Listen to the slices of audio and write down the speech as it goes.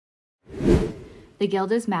The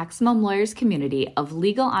Guild is Maximum Lawyers' community of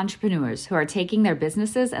legal entrepreneurs who are taking their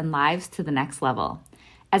businesses and lives to the next level.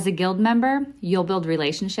 As a Guild member, you'll build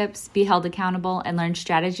relationships, be held accountable, and learn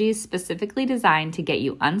strategies specifically designed to get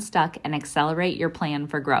you unstuck and accelerate your plan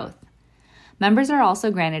for growth. Members are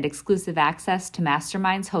also granted exclusive access to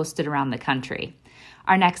masterminds hosted around the country.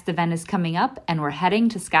 Our next event is coming up, and we're heading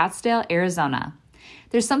to Scottsdale, Arizona.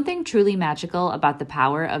 There's something truly magical about the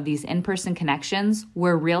power of these in-person connections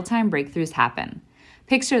where real-time breakthroughs happen.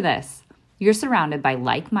 Picture this. You're surrounded by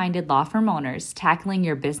like-minded law firm owners tackling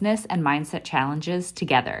your business and mindset challenges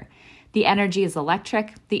together. The energy is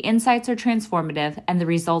electric, the insights are transformative, and the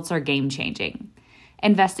results are game-changing.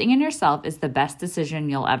 Investing in yourself is the best decision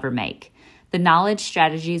you'll ever make. The knowledge,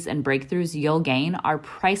 strategies, and breakthroughs you'll gain are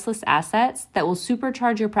priceless assets that will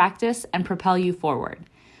supercharge your practice and propel you forward.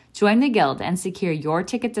 Join the Guild and secure your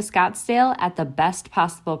ticket to Scottsdale at the best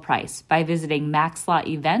possible price by visiting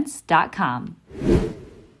maxlawevents.com.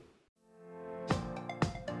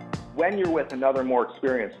 When you're with another more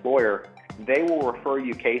experienced lawyer, they will refer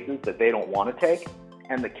you cases that they don't want to take,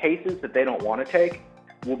 and the cases that they don't want to take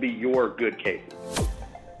will be your good cases.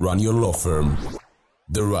 Run your law firm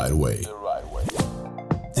the right way.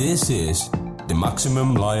 This is the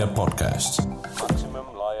Maximum Lawyer Podcast.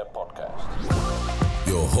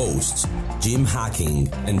 Your hosts, Jim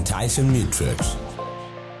Hacking and Tyson Mutrux.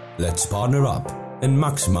 Let's partner up and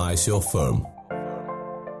maximize your firm.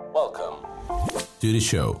 Welcome to the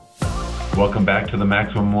show. Welcome back to the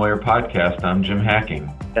Maximum Lawyer Podcast. I'm Jim Hacking.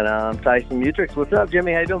 And I'm Tyson Mutrux. What's up,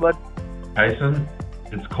 Jimmy? How you doing, bud? Tyson,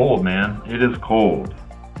 it's cold, man. It is cold.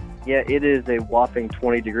 Yeah, it is a whopping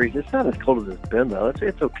 20 degrees. It's not as cold as it's been, though.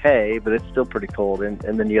 It's okay, but it's still pretty cold. And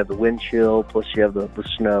then you have the wind chill, plus you have the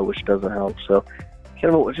snow, which doesn't help. So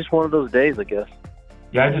kind of just one of those days, I guess.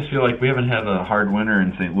 Yeah, I just feel like we haven't had a hard winter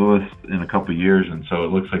in St. Louis in a couple of years, and so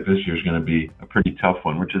it looks like this year's going to be a pretty tough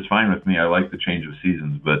one, which is fine with me. I like the change of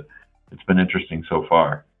seasons, but it's been interesting so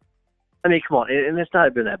far. I mean, come on, and it's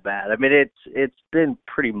not been that bad. I mean, it's been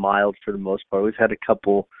pretty mild for the most part. We've had a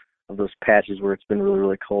couple of those patches where it's been really,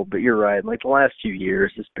 really cold, but you're right. Like the last few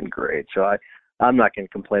years, it's been great. So I'm not going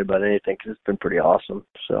to complain about anything because it's been pretty awesome.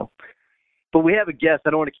 So, but we have a guest. I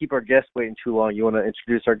don't want to keep our guest waiting too long. You want to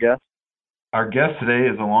introduce our guest? Our guest today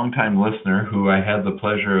is a longtime listener who I had the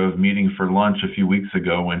pleasure of meeting for lunch a few weeks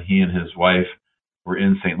ago when he and his wife were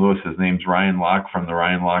in St. Louis. His name's Ryan Locke from the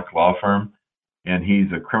Ryan Locke Law Firm, and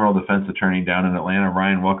he's a criminal defense attorney down in Atlanta.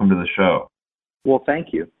 Ryan, welcome to the show. Well,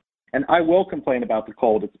 thank you. And I will complain about the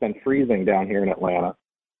cold. It's been freezing down here in Atlanta,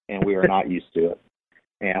 and we are not used to it.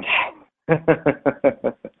 And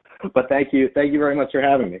but thank you very much for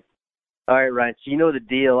having me. All right, Ryan. So you know the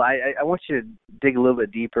deal. I want you to dig a little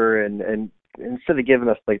bit deeper, and instead of giving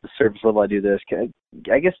us like the surface level, I do this.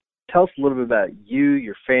 I guess tell us a little bit about you,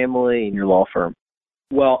 your family, and your law firm.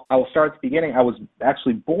 Well, I will start at the beginning. I was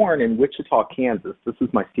actually born in Wichita, Kansas. This is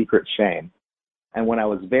my secret shame. And when I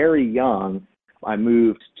was very young, I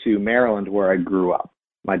moved to Maryland where I grew up.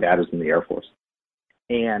 My dad was in the Air Force.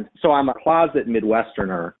 And so I'm a closet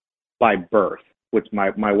Midwesterner by birth, which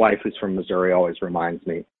my wife, who's from Missouri, always reminds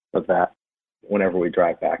me of that whenever we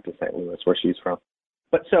drive back to St. Louis, where she's from.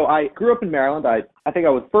 But so I grew up in Maryland. I think I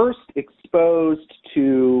was first exposed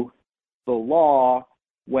to the law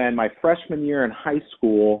when my freshman year in high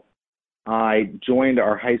school, I joined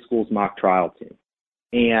our high school's mock trial team.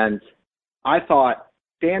 And I thought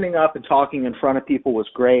standing up and talking in front of people was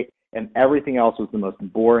great, and everything else was the most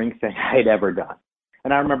boring thing I'd ever done.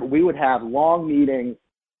 And I remember we would have long meetings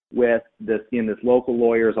in this local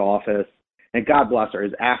lawyer's office, and God bless her,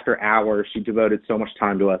 it was after hours. She devoted so much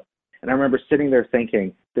time to us. And I remember sitting there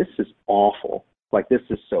thinking, this is awful. Like, this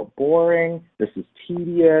is so boring. This is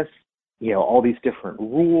tedious. All these different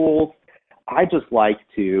rules. I just like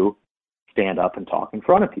to stand up and talk in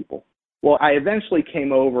front of people. Well, I eventually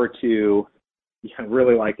came over to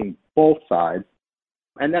really liking both sides.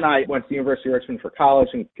 And then I went to the University of Richmond for college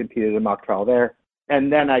and competed in mock trial there.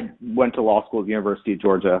 And then I went to law school at the University of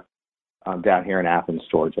Georgia down here in Athens,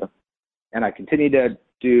 Georgia. And I continued to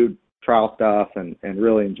do trial stuff and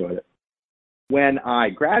really enjoyed it. When I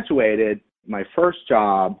graduated, my first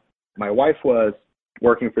job, my wife was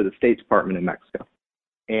working for the State Department in Mexico.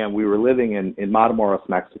 And we were living in Matamoros,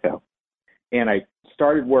 Mexico. And I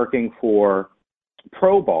started working for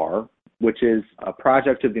Pro Bar, which is a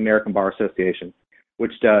project of the American Bar Association,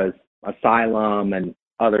 which does asylum and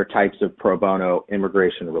other types of pro bono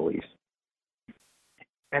immigration relief.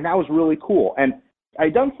 And that was really cool. And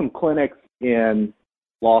I'd done some clinics in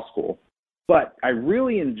law school, but I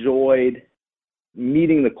really enjoyed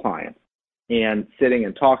meeting the clients and sitting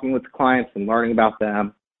and talking with the clients and learning about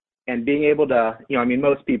them and being able to,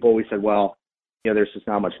 most people, we said, well, there's just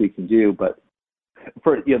not much we can do. But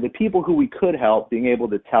for, the people who we could help, being able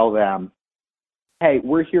to tell them, hey,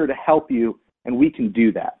 we're here to help you and we can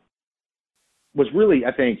do that, was really,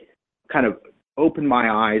 I think, kind of opened my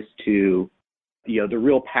eyes to, the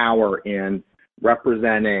real power in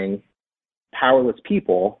representing powerless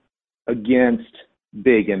people against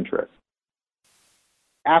big interests.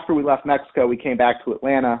 After we left Mexico, we came back to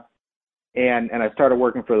Atlanta, and I started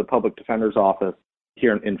working for the public defender's office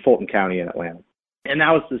here in Fulton County in Atlanta. And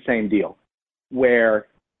that was the same deal, where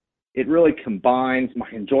it really combines my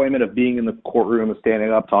enjoyment of being in the courtroom and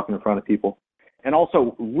standing up, talking in front of people, and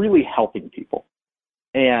also really helping people.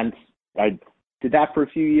 And I did that for a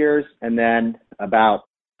few years, and then about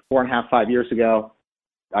 4.5, 5 years ago,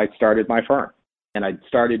 I started my firm. And I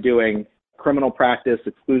started doing criminal practice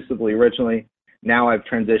exclusively originally. Now I've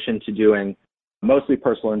transitioned to doing mostly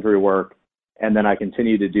personal injury work, and then I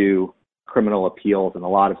continue to do criminal appeals, and a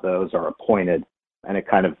lot of those are appointed, and it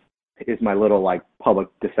kind of is my little public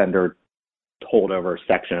defender holdover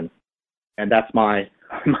section. And that's my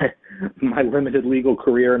limited legal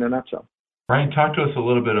career in a nutshell. Ryan, talk to us a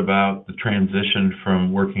little bit about the transition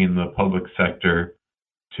from working in the public sector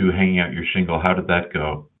to hanging out your shingle. How did that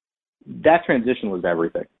go? That transition was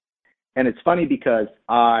everything. And it's funny because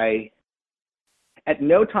at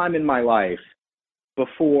no time in my life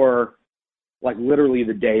before, literally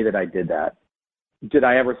the day that I did that, did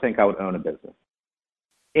I ever think I would own a business.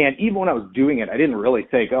 And even when I was doing it, I didn't really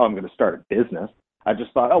think, I'm going to start a business. I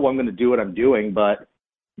just thought, I'm going to do what I'm doing, but,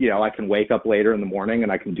 I can wake up later in the morning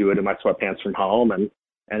and I can do it in my sweatpants from home and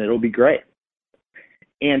it'll be great.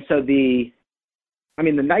 And so the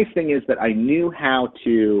nice thing is that I knew how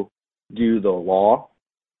to do the law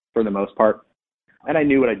for the most part, and I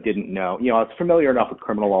knew what I didn't know. I was familiar enough with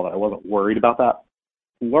criminal law that I wasn't worried about that.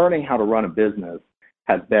 Learning how to run a business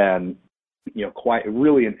has been, quite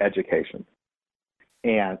really an education.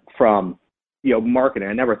 And from, marketing,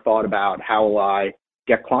 I never thought about how will I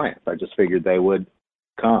get clients. I just figured they would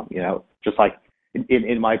come, just like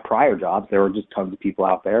in my prior jobs, there were just tons of people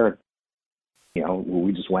out there. And,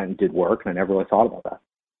 we just went and did work, and I never really thought about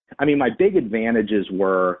that. My big advantages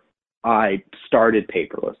were I started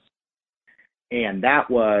paperless. And that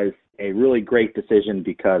was a really great decision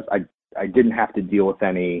because I didn't have to deal with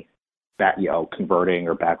any that, converting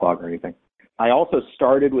or backlog or anything. I also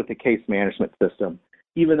started with a case management system,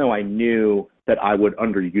 even though I knew that I would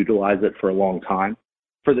underutilize it for a long time.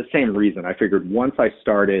 For the same reason, I figured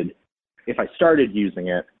if I started using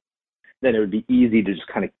it, then it would be easy to just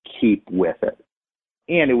kind of keep with it.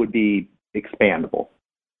 And it would be expandable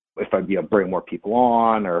if I bring more people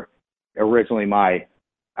on, or originally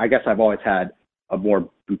I guess I've always had a more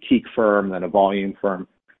boutique firm than a volume firm,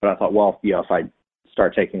 but I thought, if I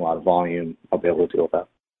start taking a lot of volume, I'll be able to deal with that.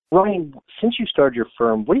 Ryan, since you started your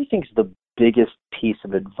firm, what do you think is the biggest piece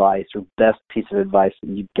of advice or best piece of advice that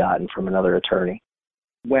you've gotten from another attorney?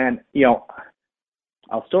 When,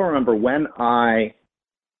 I'll still remember when I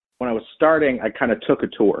was starting, I kind of took a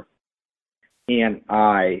tour and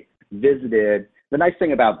I visited. The nice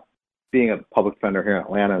thing about being a public defender here in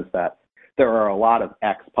Atlanta is that there are a lot of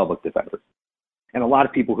ex-public defenders and a lot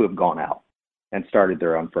of people who have gone out and started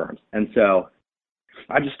their own firms. And so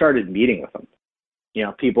I just started meeting with them,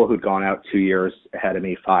 people who'd gone out 2 years ahead of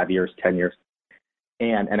me, 5 years, 10 years,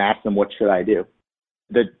 and asked them, what should I do?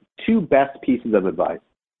 The two best pieces of advice.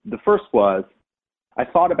 The first was, I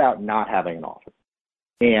thought about not having an office.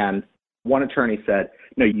 And one attorney said,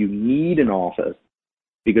 no, you need an office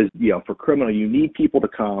because, for criminal, you need people to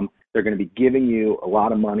come. They're going to be giving you a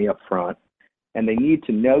lot of money up front, and they need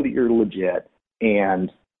to know that you're legit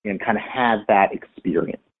and kind of have that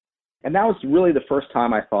experience. And that was really the first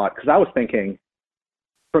time I thought, because I was thinking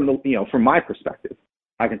from my perspective,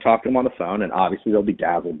 I can talk to them on the phone and obviously they'll be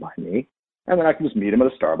dazzled by me. And then I can just meet them at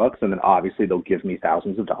a Starbucks and then obviously they'll give me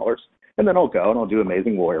thousands of dollars. And then I'll go and I'll do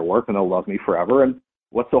amazing lawyer work and they'll love me forever. And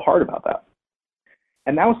what's so hard about that?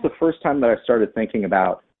 And that was the first time that I started thinking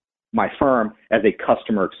about my firm as a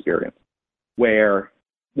customer experience, where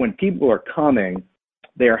when people are coming,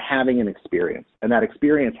 they are having an experience. And that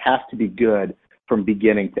experience has to be good from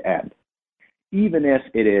beginning to end. Even if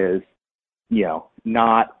it is,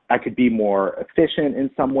 I could be more efficient in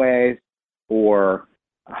some ways, or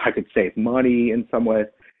I could save money in some ways.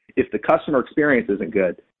 If the customer experience isn't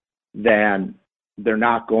good, then they're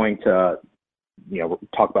not going to,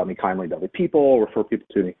 talk about me kindly to other people, refer people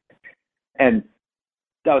to me. And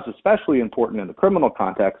that was especially important in the criminal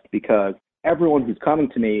context because everyone who's coming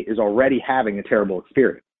to me is already having a terrible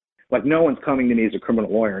experience. Like, no one's coming to me as a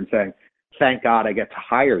criminal lawyer and saying, thank God I get to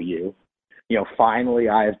hire you. Finally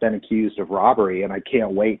I have been accused of robbery and I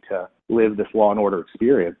can't wait to live this law and order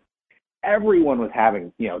experience. everyone was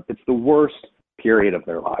having, it's the worst period of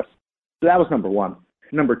their lives. So that was number one.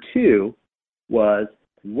 Number two was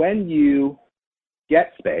when you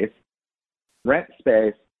get space, rent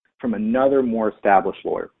space from another more established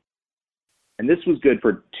lawyer. And this was good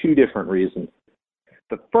for two different reasons.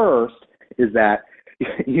 The first is that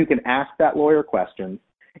you can ask that lawyer questions,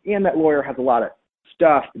 and that lawyer has a lot of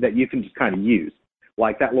stuff that you can just kind of use.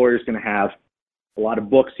 Like that lawyer's going to have a lot of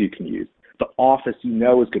books you can use. The office is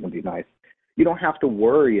going to be nice. You don't have to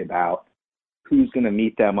worry about who's going to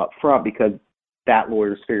meet them up front because that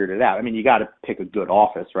lawyer's figured it out. I mean, you got to pick a good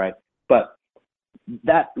office, right? But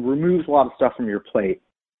that removes a lot of stuff from your plate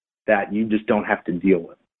that you just don't have to deal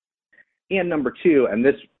with. And number two, and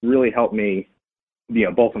this really helped me,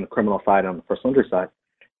 both on the criminal side and on the personal injury side,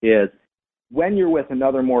 is when you're with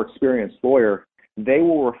another more experienced lawyer, they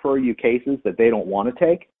will refer you cases that they don't want to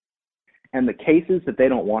take, and the cases that they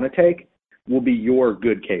don't want to take will be your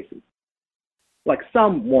good cases. Like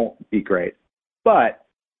some won't be great, but,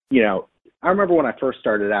 I remember when I first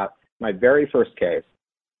started out, my very first case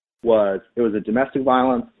was a domestic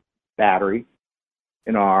violence battery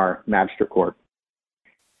in our magistrate court.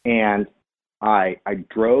 And I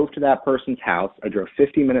drove to that person's house. I drove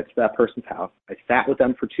 50 minutes to that person's house. I sat with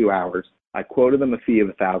them for 2 hours. I quoted them a fee of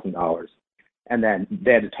 $1,000. And then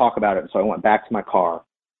they had to talk about it. So I went back to my car,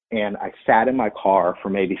 and I sat in my car for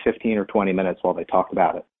maybe 15 or 20 minutes while they talked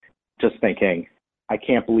about it, just thinking, I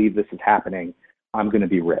can't believe this is happening. I'm going to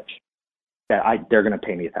be rich. They're going to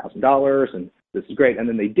pay me $1,000, and this is great. And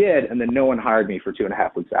then they did, and then no one hired me for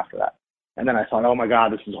 2.5 weeks after that. And then I thought, oh my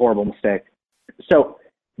God, this is a horrible mistake. So,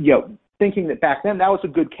 thinking that back then that was a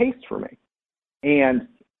good case for me. And,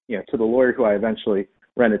 to the lawyer who I eventually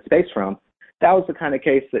rented space from, that was the kind of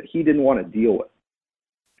case that he didn't want to deal with.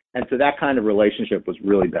 And so that kind of relationship was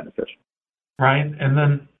really beneficial. Ryan, and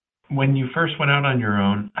then when you first went out on your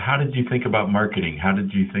own, how did you think about marketing? How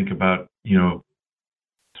did you think about,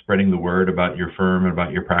 spreading the word about your firm,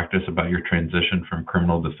 about your practice, about your transition from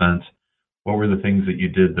criminal defense? What were the things that you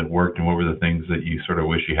did that worked, and what were the things that you sort of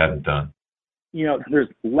wish you hadn't done? There's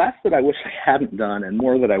less that I wish I hadn't done and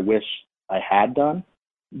more that I wish I had done,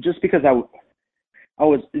 just because I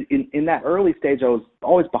was in that early stage, I was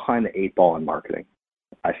always behind the 8 ball in marketing,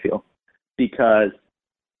 I feel, because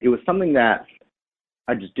it was something that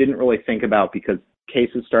I just didn't really think about because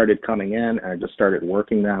cases started coming in and I just started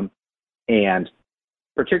working them. And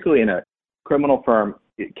particularly in a criminal firm,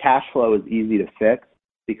 cash flow is easy to fix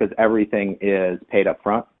because everything is paid up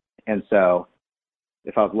front. And so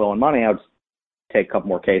if I was low on money, I would take a couple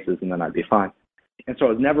more cases and then I'd be fine. And so I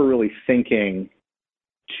was never really thinking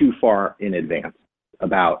too far in advance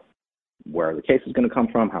about where the case is going to come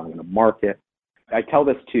from, how I'm going to market. I tell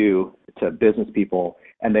this to business people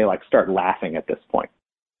and they start laughing at this point,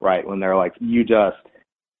 right? When they're like, you just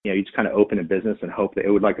kind of open a business and hope that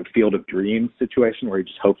it would like a field of dreams situation where you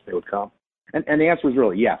just hopes they would come. And the answer is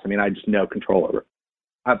really yes. I mean, I just no control over it.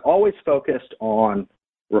 I've always focused on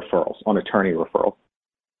referrals, on attorney referrals,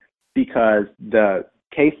 because the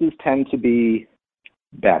cases tend to be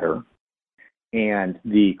better and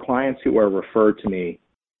the clients who are referred to me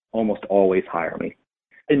almost always hire me.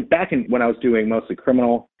 And back when I was doing mostly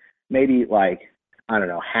criminal, maybe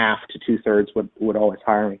half to 2/3 would always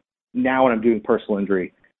hire me. Now when I'm doing personal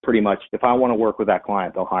injury, pretty much if I want to work with that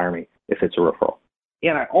client, they'll hire me if it's a referral.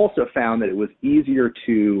 And I also found that it was easier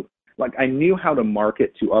to, I knew how to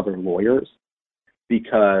market to other lawyers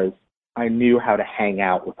because I knew how to hang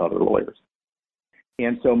out with other lawyers.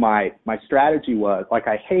 And so my strategy was,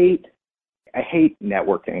 I hate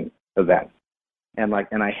networking events. And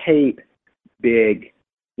I hate big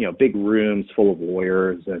rooms full of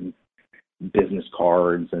lawyers and business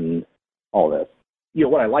cards and all this.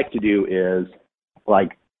 What I like to do is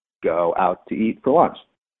go out to eat for lunch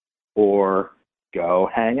or go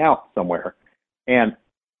hang out somewhere. And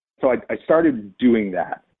so I started doing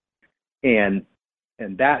that. And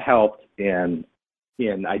that helped in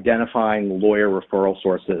identifying lawyer referral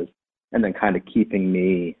sources and then kind of keeping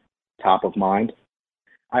me top of mind.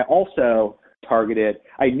 I also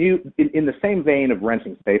I knew in the same vein of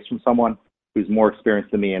renting space from someone who's more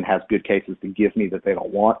experienced than me and has good cases to give me that they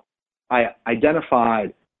don't want, I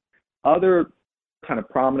identified other kind of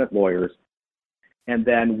prominent lawyers and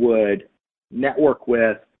then would network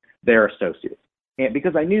with their associates. And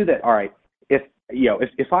because I knew that, all right,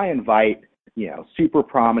 if I invite, super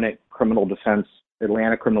prominent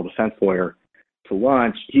Atlanta criminal defense lawyer to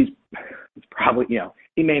lunch, he's probably,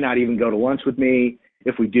 he may not even go to lunch with me.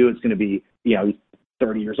 If we do, it's going to be, he's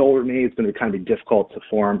 30 years older than me. It's going to be kind of difficult to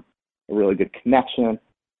form a really good connection.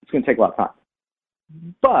 It's going to take a lot of time.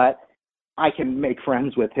 But I can make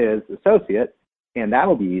friends with his associate, and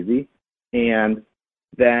that'll be easy. And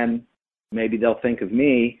then maybe they'll think of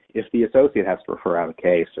me if the associate has to refer out a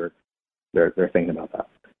case, or they're thinking about that.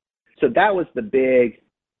 So that was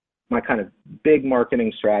my kind of big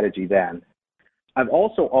marketing strategy then. I've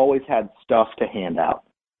also always had stuff to hand out,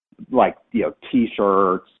 like,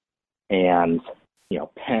 T-shirts and,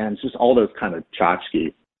 pens, just all those kind of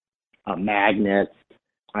tchotchkes, magnets.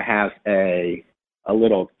 I have a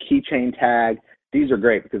little keychain tag. These are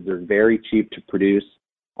great because they're very cheap to produce.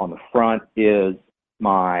 On the front is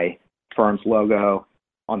my firm's logo.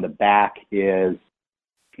 On the back is,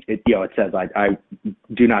 it says, I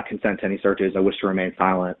do not consent to any searches. I wish to remain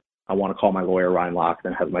silent. I want to call my lawyer, Ryan Locke,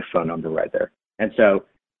 then it has my phone number right there. And so,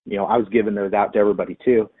 I was giving those out to everybody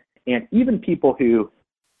too. And even people who,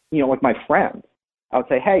 like my friends, I would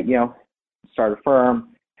say, hey, start a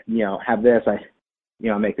firm, have this. I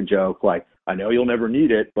make a joke like, I know you'll never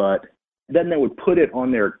need it, but then they would put it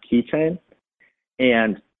on their keychain.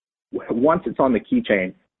 And once it's on the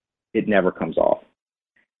keychain, it never comes off.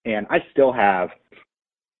 And I still have,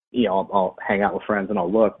 I'll hang out with friends and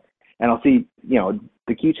I'll look and I'll see,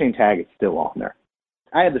 the keychain tag is still on there.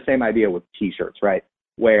 I had the same idea with T-shirts, right?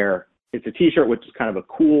 Where it's a T-shirt with just kind of a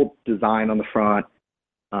cool design on the front.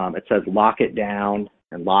 It says "Lock It Down,"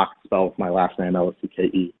 and Locke spelled with my last name,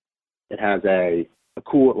 L-O-C-K-E. It has a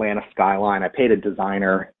cool Atlanta skyline. I paid a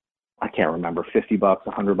designer, I can't remember, $50,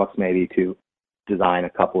 $100 maybe, to design a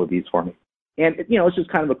couple of these for me. And it's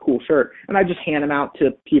just kind of a cool shirt. And I just hand them out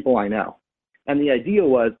to people I know. And the idea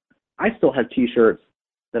was, I still have T-shirts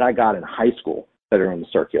that I got in high school that are in the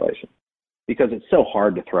circulation, because it's so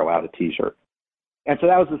hard to throw out a T-shirt. And so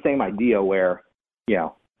that was the same idea where,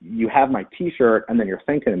 you have my T-shirt and then you're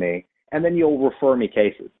thinking of me, and then you'll refer me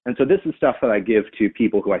cases. And so this is stuff that I give to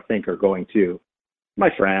people who I think are going to, my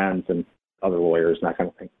friends and other lawyers and that kind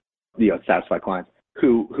of thing, satisfied clients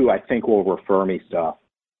who I think will refer me stuff.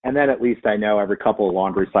 And then at least I know every couple of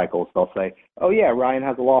laundry cycles they'll say, oh yeah, Ryan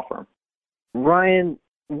has a law firm. Ryan,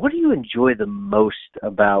 what do you enjoy the most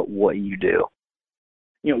about what you do?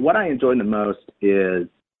 What I enjoy the most is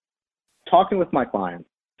talking with my clients,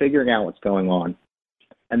 figuring out what's going on,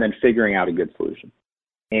 and then figuring out a good solution.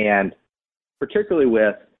 And particularly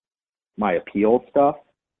with my appeal stuff,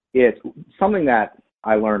 it's something that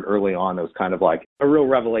I learned early on that was kind of like a real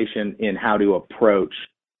revelation in how to approach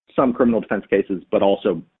some criminal defense cases, but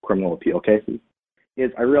also criminal appeal cases,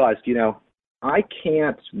 is I realized, I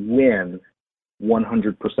can't win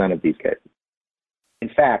 100% of these cases. In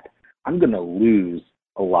fact, I'm going to lose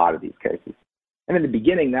a lot of these cases. And in the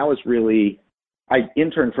beginning, that was really, I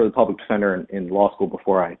interned for the public defender in law school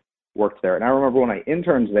before I worked there. And I remember when I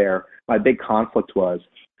interned there, my big conflict was,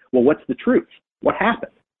 well, what's the truth? What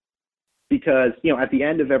happened? Because, at the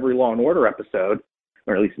end of every Law and Order episode,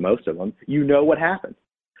 or at least most of them, what happened.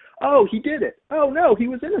 Oh, he did it. Oh, no, he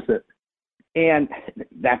was innocent. And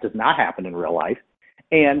that does not happen in real life.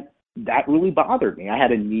 And that really bothered me. I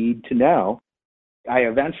had a need to know. I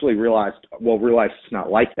eventually realized it's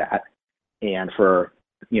not like that. And for,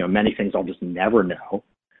 many things I'll just never know.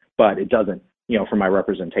 But it doesn't, for my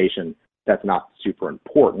representation, that's not super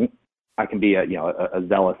important. I can be a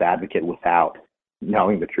zealous advocate without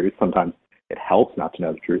knowing the truth. Sometimes it helps not to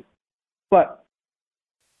know the truth. But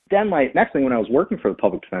then my next thing, when I was working for the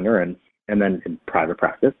public defender and then in private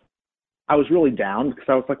practice, I was really down because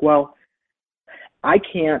I was like, well,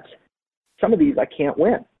 some of these I can't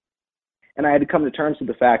win. And I had to come to terms with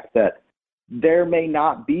the fact that there may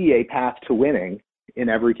not be a path to winning in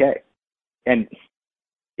every case. And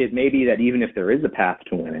it may be that even if there is a path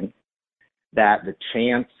to winning, that the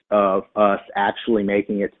chance of us actually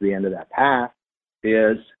making it to the end of that path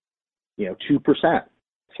is, 2%,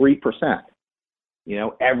 3%.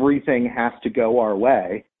 Everything has to go our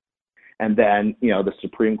way. And then, the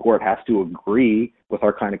Supreme Court has to agree with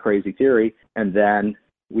our kind of crazy theory, and then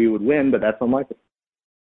we would win, but that's unlikely.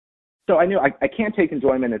 So I knew I can't take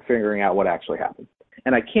enjoyment in figuring out what actually happened.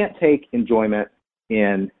 And I can't take enjoyment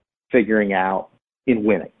in figuring out in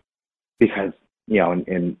winning, because,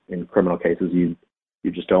 in criminal cases, you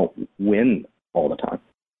just don't win all the time.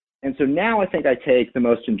 And so now I think I take the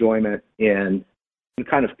most enjoyment in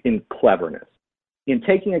cleverness, in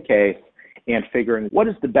taking a case and figuring what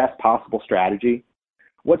is the best possible strategy,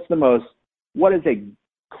 what is a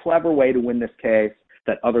clever way to win this case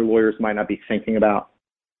that other lawyers might not be thinking about,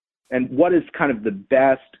 and what is kind of the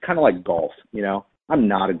best, kind of like golf. I'm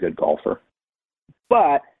not a good golfer,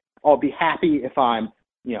 but I'll be happy if I'm,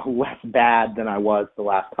 less bad than I was the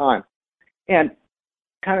last time. And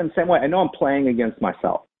kind of in the same way, I know I'm playing against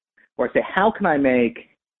myself, where I say, how can I make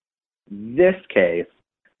this case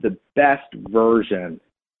the best version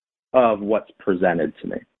of what's presented to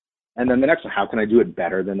me? And then the next one, how can I do it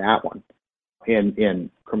better than that one? In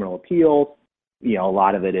criminal appeals, a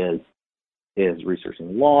lot of it is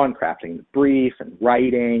researching law and crafting the brief and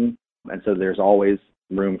writing. And so there's always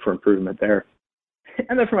room for improvement there.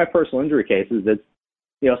 And then for my personal injury cases, it's,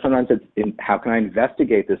 sometimes it's how can I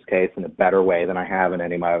investigate this case in a better way than I have in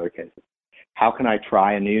any of my other cases? How can I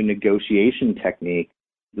try a new negotiation technique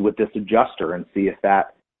with this adjuster and see if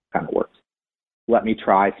that kind of works? Let me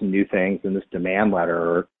try some new things in this demand letter,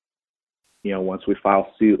 or, once we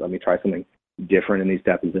file suit, let me try something different in these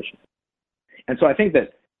depositions. And so I think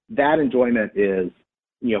that enjoyment is,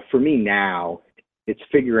 for me now, it's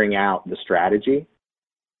figuring out the strategy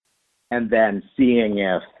and then seeing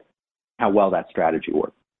how well that strategy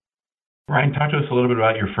works. Ryan, talk to us a little bit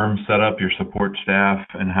about your firm setup, your support staff,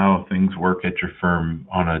 and how things work at your firm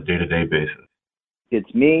on a day-to-day basis.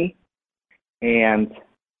 It's me, and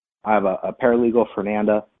I have a paralegal,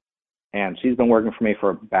 Fernanda, and she's been working for me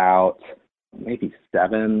for about maybe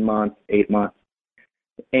 7 months, 8 months.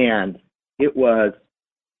 And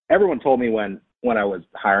everyone told me when I was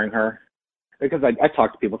hiring her, because I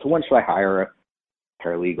talked to people, so when should I hire a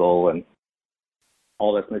paralegal and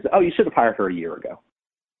all this? And they said, oh, you should have hired her a year ago.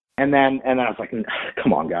 And then I was like,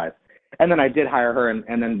 come on, guys. And then I did hire her,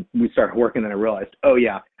 and then we started working, and I realized, oh,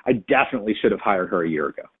 yeah, I definitely should have hired her a year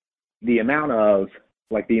ago. The amount of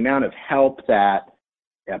help that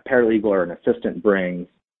a paralegal or an assistant brings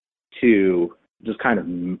to just kind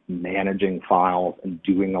of managing files and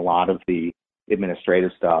doing a lot of the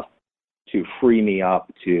administrative stuff to free me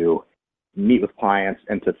up to meet with clients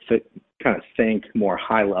and to kind of think more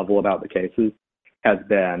high level about the cases has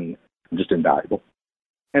been just invaluable.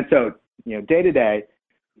 And so, day to day,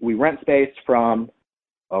 we rent space from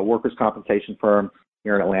a workers' compensation firm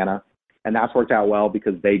here in Atlanta, and that's worked out well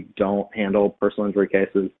because they don't handle personal injury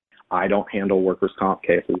cases. I don't handle workers' comp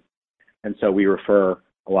cases. And so we refer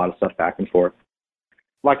a lot of stuff back and forth.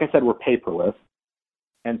 Like I said, we're paperless.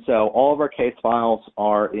 And so all of our case files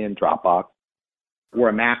are in Dropbox. We're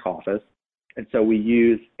a Mac office. And so we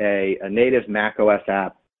use a native Mac OS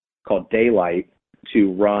app called Daylight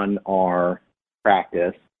to run our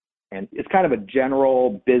practice. And it's kind of a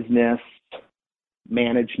general business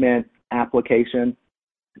management application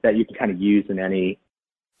that you can kind of use in any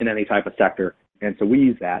type of sector. And so we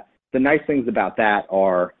use that. The nice things about that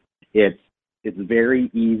are it's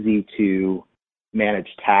very easy to manage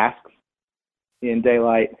tasks in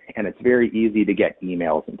Daylight, and it's very easy to get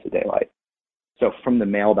emails into Daylight. So from the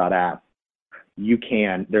mail.app,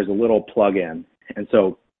 there's a little plugin. And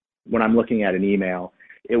so when I'm looking at an email,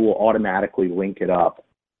 it will automatically link it up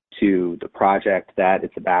to the project that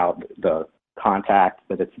it's about, the contact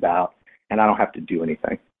that it's about, and I don't have to do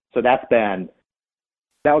anything. So that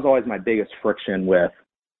was always my biggest friction with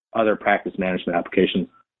other practice management applications,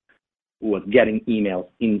 was getting emails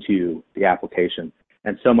into the application.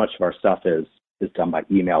 And so much of our stuff is done by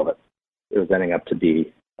email that it was ending up to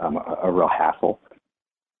be a real hassle.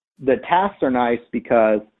 The tasks are nice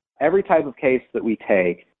because every type of case that we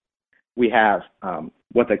take, we have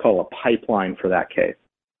what they call a pipeline for that case.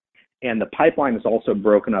 And the pipeline is also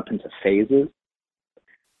broken up into phases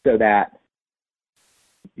so that,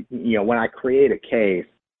 when I create a case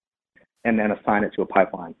and then assign it to a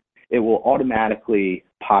pipeline, it will automatically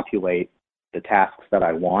populate the tasks that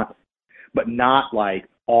I want, but not like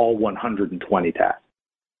all 120 tasks.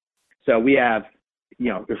 So we have,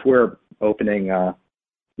 if we're opening a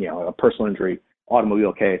personal injury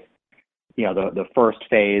automobile case, the first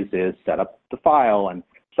phase is set up the file, and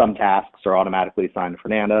some tasks are automatically assigned to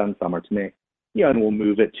Fernanda and some are to me. And we'll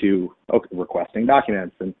move it to requesting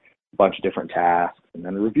documents and a bunch of different tasks, and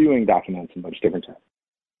then reviewing documents and a bunch of different tasks.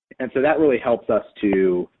 And so that really helps us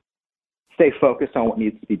to stay focused on what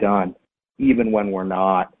needs to be done, even when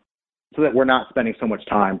so that we're not spending so much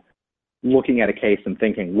time looking at a case and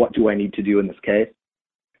thinking, what do I need to do in this case?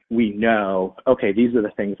 We know, okay, these are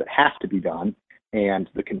the things that have to be done, and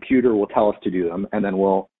the computer will tell us to do them, and then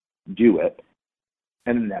we'll do it.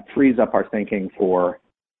 And then that frees up our thinking for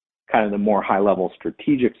kind of the more high-level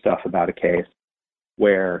strategic stuff about a case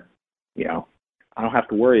where, I don't have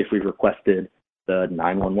to worry if we've requested the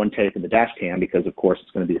 911 tape and the dash cam because, of course,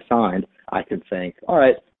 it's going to be assigned. I can think, all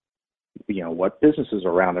right, what businesses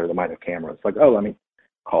are around there that might have cameras? Like, oh, let me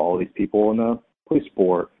call these people in the police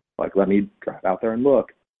report. Like, let me drive out there and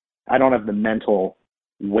look. I don't have the mental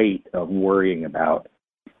weight of worrying about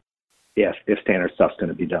if standard stuff's going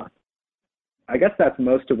to be done. I guess that's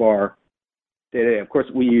most of our day-to-day. Of course,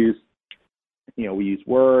 we use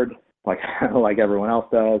Word like everyone else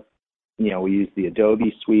does. We use the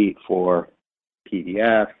Adobe suite for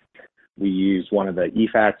PDF. We use one of the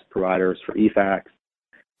eFax providers for eFax.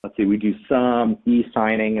 Let's see, we do some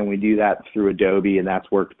e-signing, and we do that through Adobe, and that's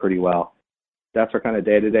worked pretty well. that's our kind of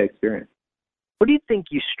day-to-day experience. What do you think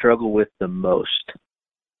you struggle with the most?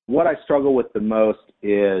 What I struggle with the most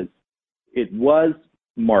is it was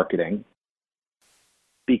marketing,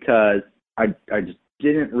 because I just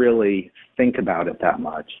didn't really think about it that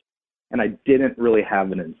much, and I didn't really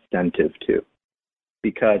have an incentive to.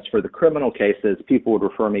 Because for the criminal cases, people would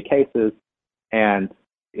refer me cases, and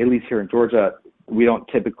at least here in Georgia, we don't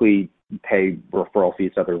typically pay referral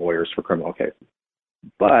fees to other lawyers for criminal cases.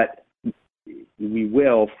 But we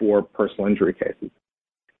will for personal injury cases.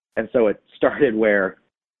 And so it started where,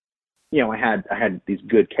 I had these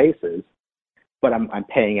good cases, but I'm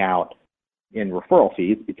paying out in referral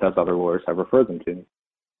fees because other lawyers have referred them to me.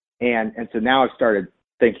 And so now I've started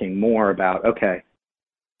thinking more about, okay,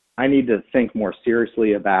 I need to think more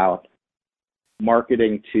seriously about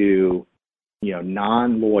marketing to,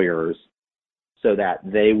 non-lawyers so that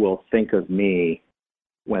they will think of me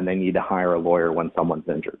when they need to hire a lawyer when someone's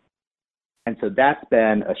injured. And so that's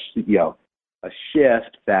been a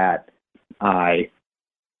shift that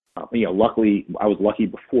luckily I was lucky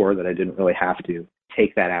before that I didn't really have to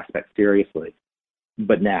take that aspect seriously,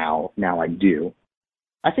 but now I do.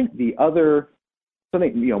 I think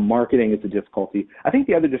marketing is a difficulty. I think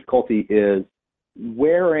the other difficulty is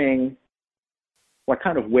wearing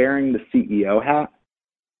the CEO hat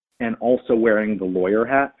and also wearing the lawyer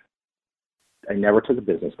hat. I never took a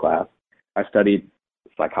business class. I studied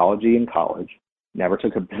psychology in college, never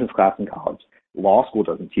took a business class in college. Law school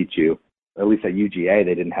doesn't teach you, at least at UGA,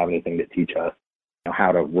 they didn't have anything to teach us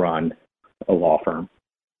how to run a law firm.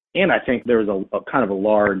 And I think there's a kind of a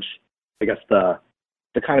large, I guess the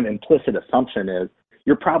kind of implicit assumption is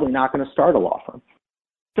you're probably not going to start a law firm.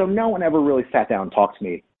 So no one ever really sat down and talked to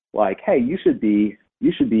me like, hey, you should be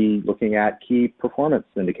looking at key performance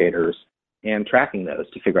indicators and tracking those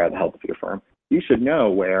to figure out the health of your firm. You should know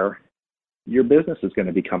where your business is going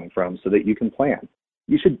to be coming from so that you can plan.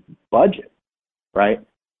 You should budget, right?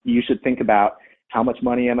 You should think about how much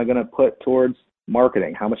money am I going to put towards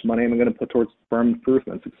marketing? How much money am I going to put towards firm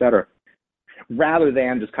improvements, et cetera, rather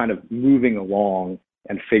than just kind of moving along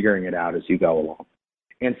and figuring it out as you go along.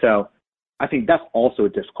 And so I think that's also a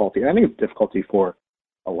difficulty. And I think it's a difficulty for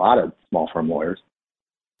a lot of small firm lawyers,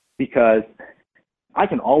 because I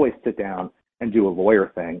can always sit down and do a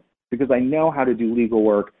lawyer thing because I know how to do legal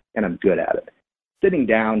work and I'm good at it. Sitting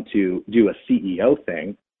down to do a CEO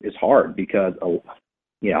thing is hard because,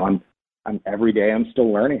 I'm every day I'm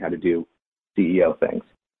still learning how to do CEO things.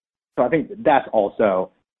 So I think that's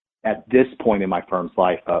also, at this point in my firm's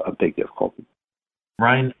life, a big difficulty.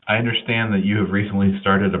 Ryan, I understand that you have recently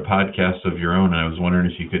started a podcast of your own, and I was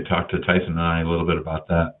wondering if you could talk to Tyson and I a little bit about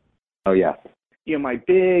that. Oh, yeah. My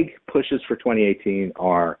big pushes for 2018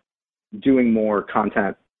 are doing more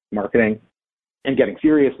content marketing and getting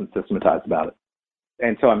serious and systematized about it.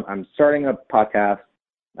 And so I'm starting a podcast,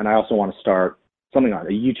 and I also want to start something on a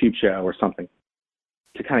YouTube show or something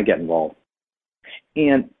to kind of get involved.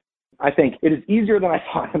 And I think it is easier than I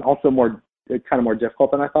thought and also more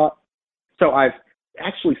difficult than I thought. So I've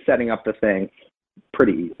actually setting up the thing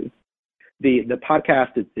pretty easy. The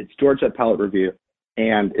podcast, it's Georgia Appellate Review,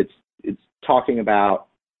 and it's talking about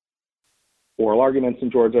oral arguments in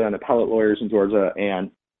Georgia and appellate lawyers in Georgia, and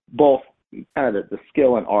both kind of the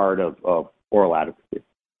skill and art of oral advocacy.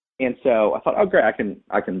 And so I thought, oh great,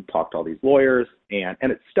 I can talk to all these lawyers, and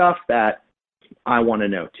it's stuff that I want to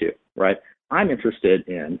know too, right? I'm interested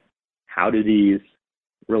in how do these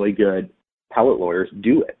really good appellate lawyers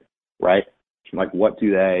do it, right? Like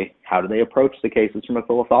how do they approach the cases from a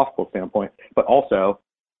philosophical standpoint, but also,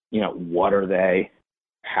 what are they,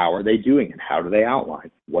 how are they doing it? How do they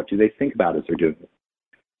outline? What do they think about as they're doing it?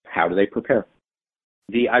 How do they prepare?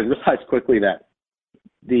 I realized quickly that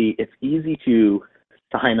it's easy to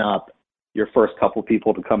sign up your first couple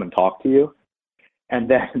people to come and talk to you, and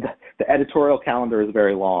then the editorial calendar is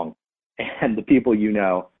very long, and the people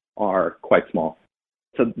are quite small.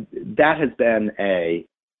 So that has been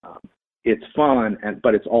it's fun,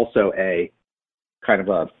 but it's also a kind of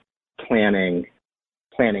a planning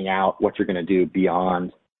out what you're going to do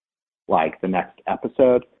beyond like the next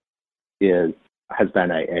episode has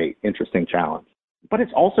been a interesting challenge. But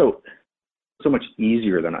it's also so much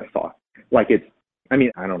easier than I thought. I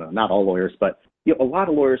don't know, not all lawyers, but a lot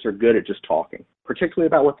of lawyers are good at just talking, particularly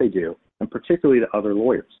about what they do, and particularly to other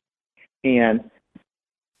lawyers. And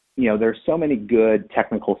there's so many good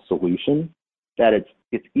technical solutions that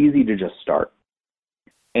it's easy to just start.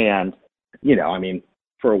 And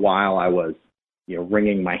for a while I was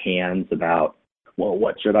wringing my hands about, well,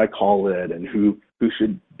 what should I call it, and who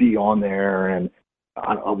should be on there, and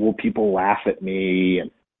will people laugh at me,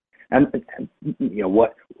 and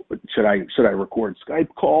what should I record Skype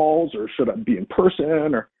calls, or should I be in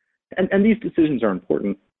person? And these decisions are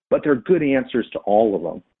important, but they're good answers to all of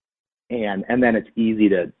them. And then it's easy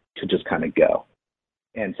to just kind of go.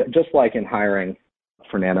 And so just like in hiring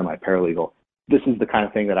Fernanda, my paralegal, this is the kind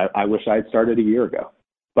of thing that I wish I had started a year ago,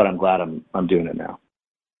 but I'm glad I'm doing it now.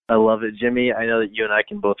 I love it, Jimmy. I know that you and I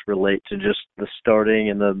can both relate to just the starting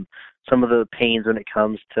and some of the pains when it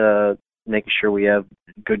comes to making sure we have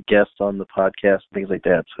good guests on the podcast and things like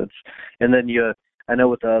that. So I know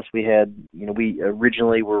with us, we had, we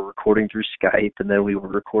originally were recording through Skype, and then we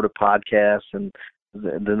would record a podcast, and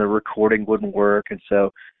then the recording wouldn't work, and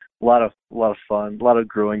so a lot of fun, a lot of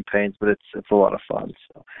growing pains, but it's a lot of fun.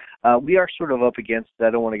 So we are sort of up against it.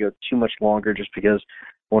 I don't want to go too much longer just because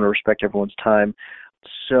I want to respect everyone's time.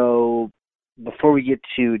 So before we get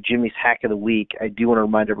to Jimmy's Hack of the Week, I do want to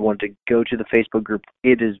remind everyone to go to the Facebook group.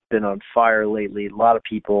 It has been on fire lately. A lot of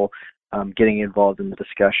people getting involved in the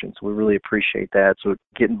discussion, so we really appreciate that. So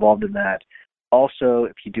get involved in that. Also,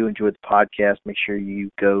 if you do enjoy the podcast, make sure you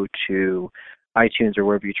go to iTunes or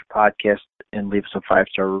wherever you get your podcast and leave us a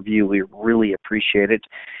 5-star review. We really appreciate it.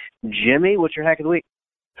 Jimmy, what's your Hack of the Week?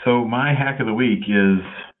 So my Hack of the Week is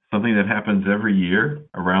something that happens every year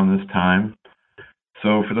around this time.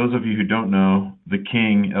 So for those of you who don't know, the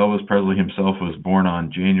King, Elvis Presley himself, was born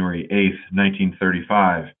on January 8th,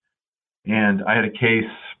 1935. And I had a case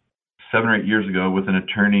 7 or 8 years ago with an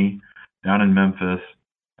attorney down in Memphis.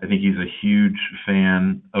 I think he's a huge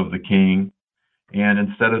fan of the King. And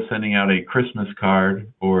instead of sending out a Christmas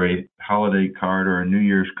card or a holiday card or a New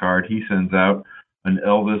Year's card, he sends out an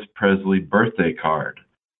Elvis Presley birthday card.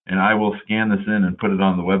 And I will scan this in and put it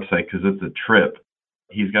on the website because it's a trip.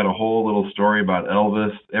 He's got a whole little story about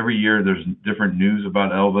Elvis. Every year there's different news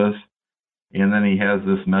about Elvis. And then he has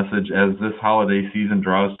this message: as this holiday season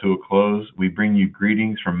draws to a close, we bring you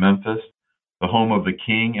greetings from Memphis, the home of the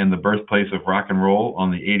King and the birthplace of rock and roll,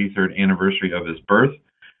 on the 83rd anniversary of his birth.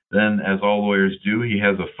 Then, as all lawyers do, he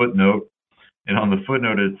has a footnote. And on the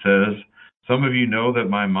footnote it says, some of you know that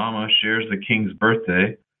my mama shares the King's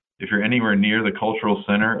birthday. If you're anywhere near the cultural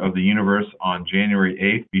center of the universe on January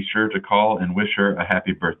 8th, be sure to call and wish her a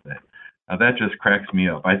happy birthday. Now that just cracks me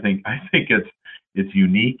up. I think it's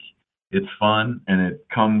unique, it's fun, and it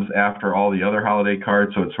comes after all the other holiday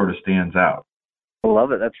cards, so it sort of stands out. I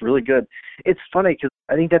love it. That's really good. It's funny because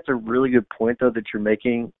I think that's a really good point, though, that you're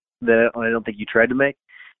making that I don't think you tried to make,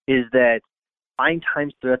 is that find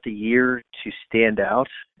times throughout the year to stand out,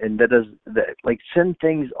 and like send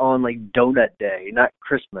things on like Donut Day, not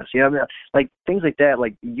Christmas. You know what I mean? Like things like that,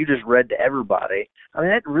 like you just read to everybody. I mean,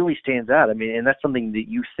 that really stands out. I mean, and that's something that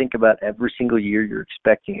you think about every single year. You're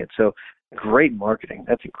expecting it. So great marketing.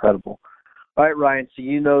 That's incredible. All right, Ryan, so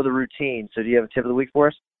you know the routine. So do you have a tip of the week for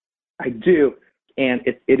us? I do, and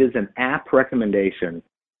it is an app recommendation.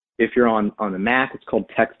 If you're on the Mac, it's called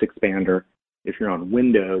Text Expander. If you're on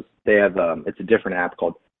Windows, they have it's a different app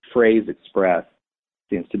called Phrase Express.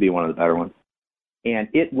 Seems to be one of the better ones. And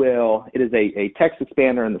it is a text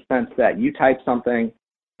expander in the sense that you type something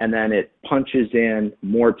and then it punches in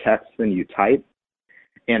more text than you type.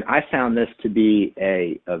 And I found this to be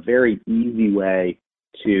a very easy way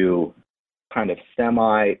to kind of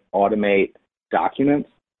semi-automate documents.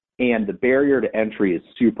 And the barrier to entry is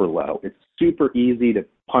super low. It's super easy to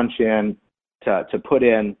punch in, to put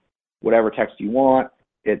in whatever text you want.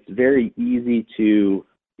 It's very easy to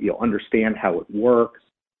understand how it works.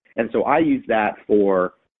 And so I use that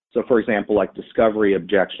for example, like discovery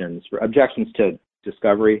objections to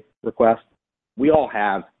discovery requests. We all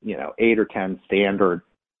have, 8 or 10 standard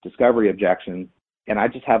discovery objections, and I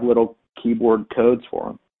just have little keyboard codes for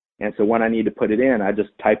them. And so when I need to put it in, I just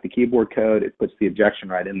type the keyboard code, it puts the objection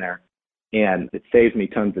right in there, and it saves me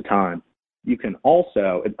tons of time. You can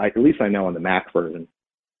also, at least I know on the Mac version,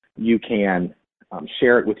 you can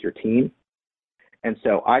share it with your team. And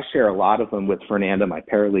so I share a lot of them with Fernanda, my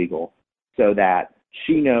paralegal, so that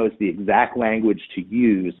she knows the exact language to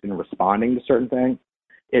use in responding to certain things.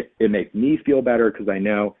 It makes me feel better because I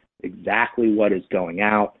know exactly what is going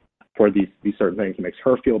out for these certain things. It makes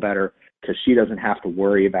her feel better because she doesn't have to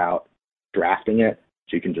worry about drafting it.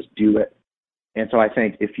 She can just do it. And so I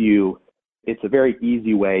think it's a very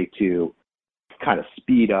easy way to kind of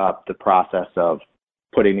speed up the process of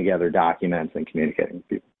putting together documents and communicating with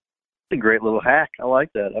people. It's a great little hack. I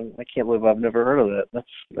like that. I can't believe I've never heard of that.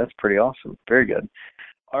 That's pretty awesome. Very good.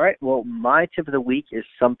 All right. Well, my tip of the week is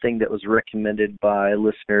something that was recommended by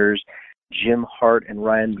listeners Jim Hart and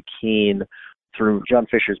Ryan McKean through John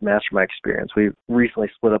Fisher's Mastermind Experience. We recently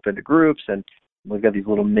split up into groups, and we've got these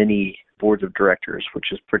little mini boards of directors, which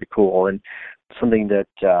is pretty cool. And something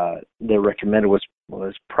that they recommended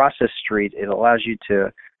was Process Street. It allows you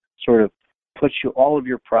to sort of puts all of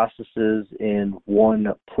your processes in one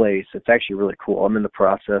place. It's actually really cool. I'm in the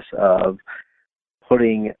process of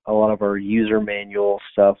putting a lot of our user manual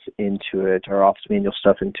stuff into it, our office manual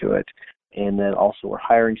stuff into it, and then also we're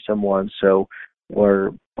hiring someone, so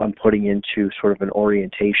I'm putting into sort of an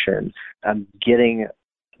orientation. I'm taking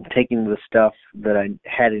the stuff that I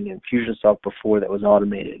had in Infusionsoft before that was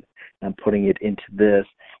automated, and putting it into this,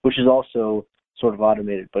 which is also sort of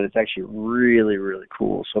automated, but it's actually really, really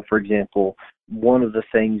cool. So, for example, one of the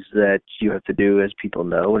things that you have to do, as people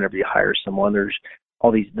know, whenever you hire someone, there's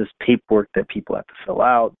all this paperwork that people have to fill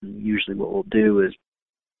out. And usually what we'll do is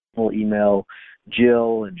we'll email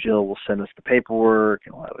Jill, and Jill will send us the paperwork,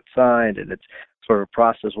 and we'll have it signed, and it's sort of a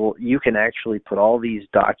process. Well, you can actually put all these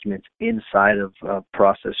documents inside of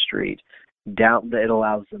Process Street. It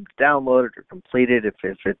allows them to download it or complete it. If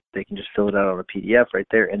they can just fill it out on a PDF right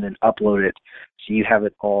there and then upload it, so you have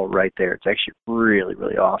it all right there. It's actually really,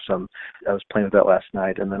 really awesome. I was playing with that last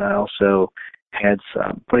night, and then I also had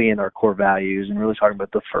some putting in our core values and really talking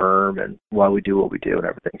about the firm and why we do what we do and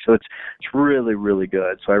everything. So it's really, really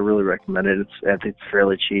good. So I really recommend it. It's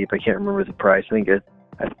fairly cheap. I can't remember the price. I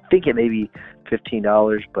think it may be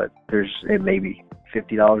 $15, but it may be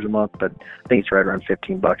 $50 a month, but I think it's right around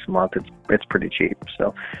 $15 a month. It's pretty cheap.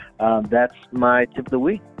 So that's my tip of the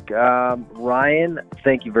week. Ryan,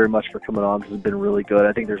 thank you very much for coming on. This has been really good.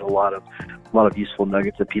 I think there's a lot of useful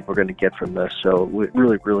nuggets that people are going to get from this. So we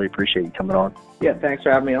really, really appreciate you coming on. Yeah, thanks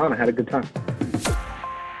for having me on. I had a good time.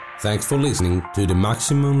 Thanks for listening to the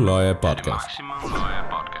Maximum Lawyer Podcast.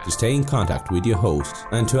 To stay in contact with your hosts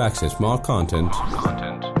and to access more content,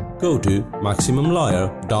 go to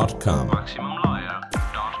MaximumLawyer.com.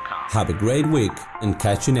 Have a great week and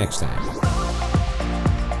catch you next time.